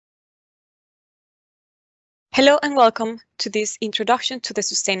Hello and welcome to this introduction to the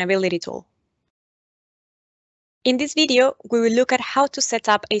sustainability tool. In this video, we will look at how to set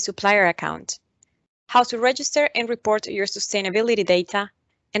up a supplier account, how to register and report your sustainability data,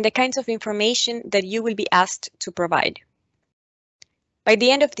 and the kinds of information that you will be asked to provide. By the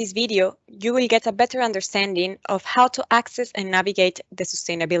end of this video, you will get a better understanding of how to access and navigate the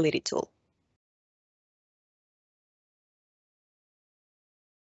sustainability tool.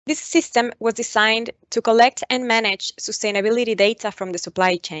 This system was designed to collect and manage sustainability data from the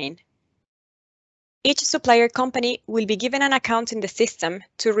supply chain. Each supplier company will be given an account in the system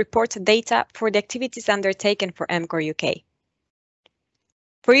to report data for the activities undertaken for EMCOR UK.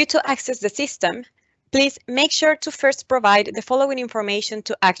 For you to access the system, please make sure to first provide the following information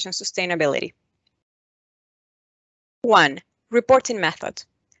to Action Sustainability. 1. Reporting method.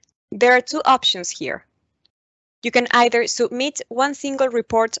 There are two options here. You can either submit one single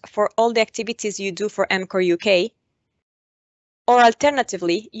report for all the activities you do for EMCOR UK, or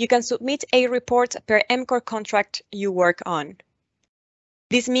alternatively, you can submit a report per EMCOR contract you work on.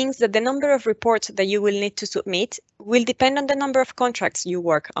 This means that the number of reports that you will need to submit will depend on the number of contracts you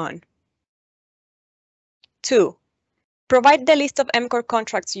work on. 2. Provide the list of EMCOR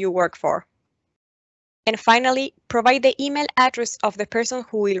contracts you work for. And finally, provide the email address of the person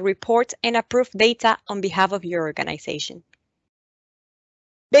who will report and approve data on behalf of your organization.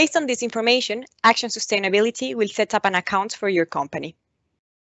 Based on this information, Action Sustainability will set up an account for your company.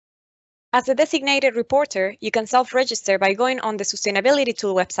 As a designated reporter, you can self-register by going on the Sustainability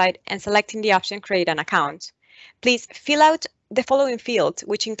Tool website and selecting the option Create an Account. Please fill out the following fields,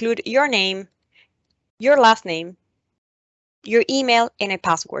 which include your name, your last name, your email, and a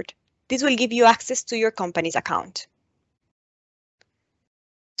password. This will give you access to your company's account.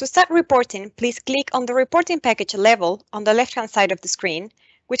 To start reporting, please click on the reporting package level on the left-hand side of the screen,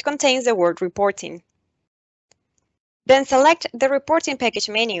 which contains the word Reporting. Then select the Reporting Package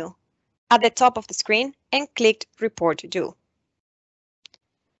menu at the top of the screen and click Report Due.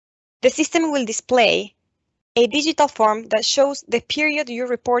 The system will display a digital form that shows the period you're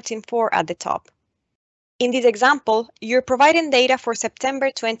reporting for at the top. In this example, you're providing data for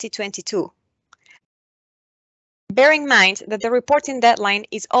September 2022. Bear in mind that the reporting deadline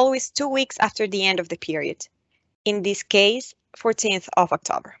is always 2 weeks after the end of the period. In this case, 14th of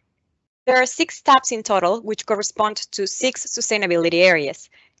October. There are 6 tabs in total, which correspond to 6 sustainability areas: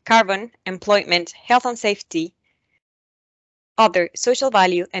 carbon, employment, health and safety, other, social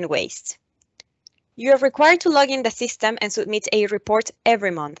value, and waste. You are required to log in the system and submit a report every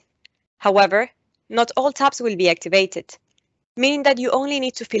month. However, not all tabs will be activated, meaning that you only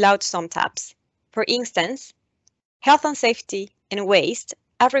need to fill out some tabs. For instance, health and safety and waste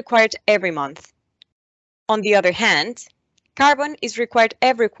are required every month. On the other hand, carbon is required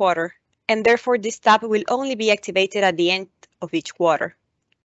every quarter, and therefore this tab will only be activated at the end of each quarter.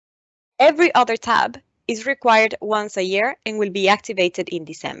 Every other tab is required once a year and will be activated in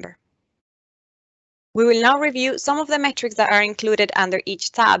December. We will now review some of the metrics that are included under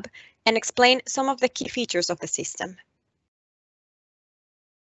each tab and explain some of the key features of the system.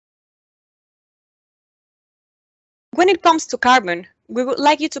 When it comes to carbon, we would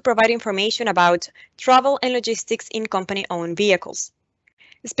like you to provide information about travel and logistics in company-owned vehicles.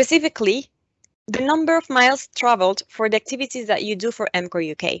 Specifically, the number of miles traveled for the activities that you do for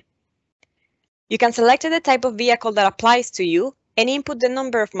EMCOR UK. You can select the type of vehicle that applies to you and input the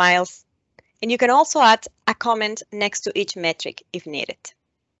number of miles, and you can also add a comment next to each metric if needed.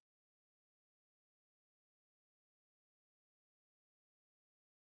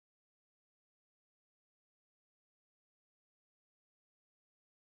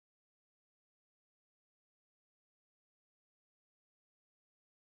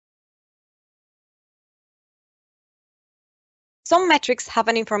 Some metrics have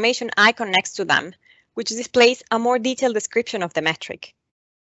an information icon next to them, which displays a more detailed description of the metric.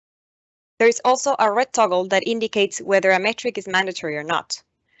 There is also a red toggle that indicates whether a metric is mandatory or not.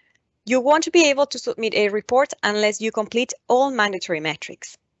 You won't be able to submit a report unless you complete all mandatory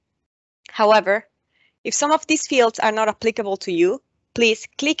metrics. However, if some of these fields are not applicable to you, please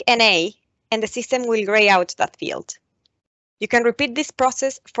click NA and the system will gray out that field. You can repeat this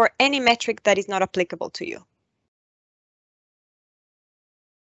process for any metric that is not applicable to you.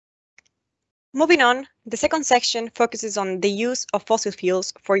 Moving on, the second section focuses on the use of fossil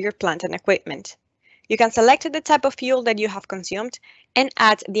fuels for your plant and equipment. You can select the type of fuel that you have consumed and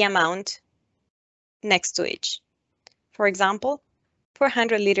add the amount next to each. For example,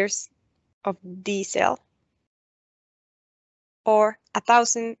 400 liters of diesel or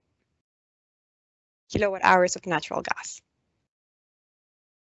 1,000 kilowatt hours of natural gas.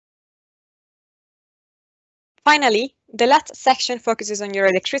 Finally, the last section focuses on your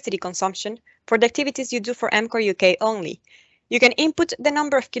electricity consumption for the activities you do for EMCOR UK only. You can input the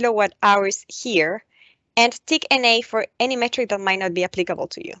number of kilowatt hours here and tick NA for any metric that might not be applicable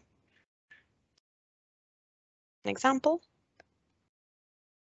to you. An example.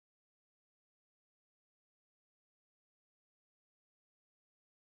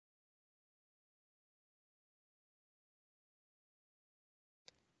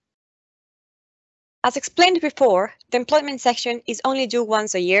 As explained before, the employment section is only due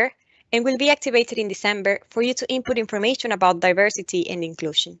once a year and will be activated in December for you to input information about diversity and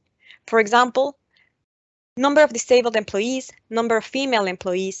inclusion. For example, number of disabled employees, number of female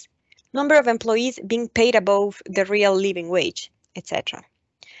employees, number of employees being paid above the real living wage, etc.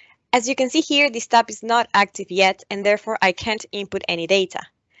 As you can see here, this tab is not active yet and therefore I can't input any data.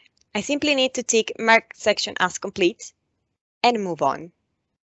 I simply need to tick Mark section as complete and move on.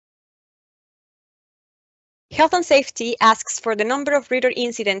 Health and Safety asks for the number of reader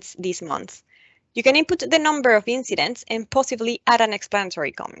incidents this month. You can input the number of incidents and possibly add an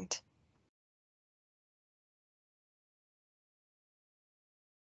explanatory comment.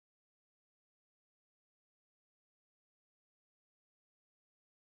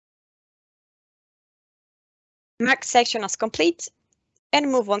 Mark section as complete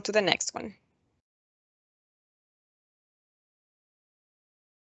and move on to the next one.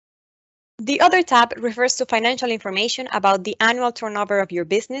 The other tab refers to financial information about the annual turnover of your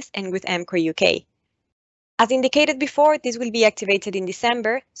business and with EMCOR UK. As indicated before, this will be activated in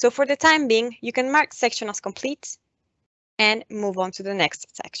December, so for the time being, you can mark section as complete and move on to the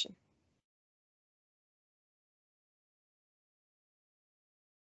next section.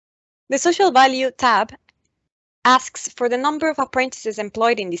 The Social Value tab asks for the number of apprentices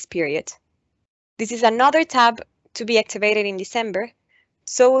employed in this period. This is another tab to be activated in December,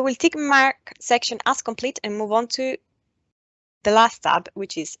 so we will tick Mark section as complete and move on to the last tab,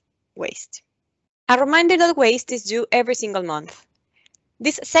 which is Waste. A reminder that waste is due every single month.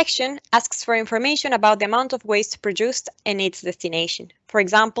 This section asks for information about the amount of waste produced and its destination. For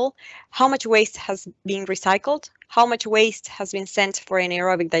example, how much waste has been recycled, how much waste has been sent for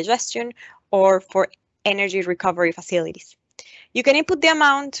anaerobic digestion or for energy recovery facilities. You can input the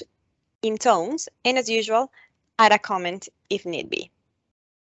amount in tones and, as usual, add a comment if need be.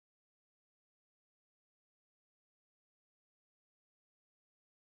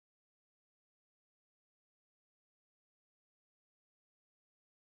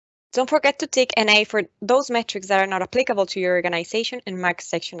 Don't forget to tick NA for those metrics that are not applicable to your organization and mark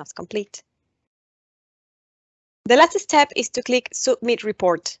section as complete. The last step is to click Submit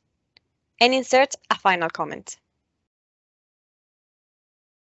Report and insert a final comment.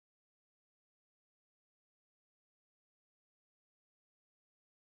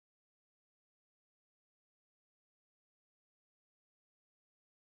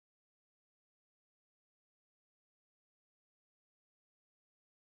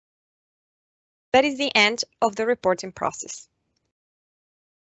 That is the end of the reporting process.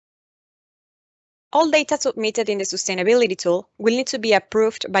 All data submitted in the sustainability tool will need to be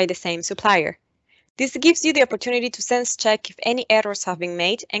approved by the same supplier. This gives you the opportunity to sense check if any errors have been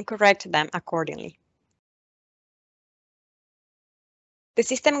made and correct them accordingly. The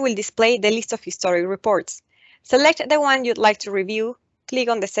system will display the list of historic reports. Select the one you'd like to review, click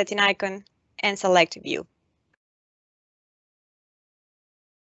on the setting icon, and select View.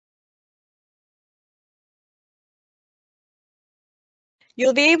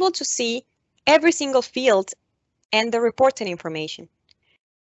 You'll be able to see every single field and the reporting information.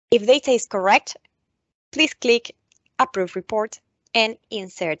 If data is correct, please click Approve Report and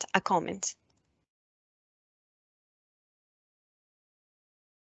insert a comment.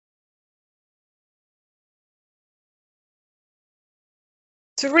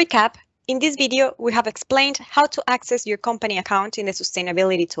 To recap, in this video, we have explained how to access your company account in the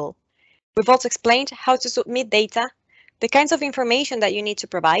sustainability tool. We've also explained how to submit data, the kinds of information that you need to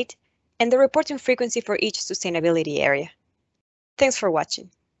provide, and the reporting frequency for each sustainability area. Thanks for watching.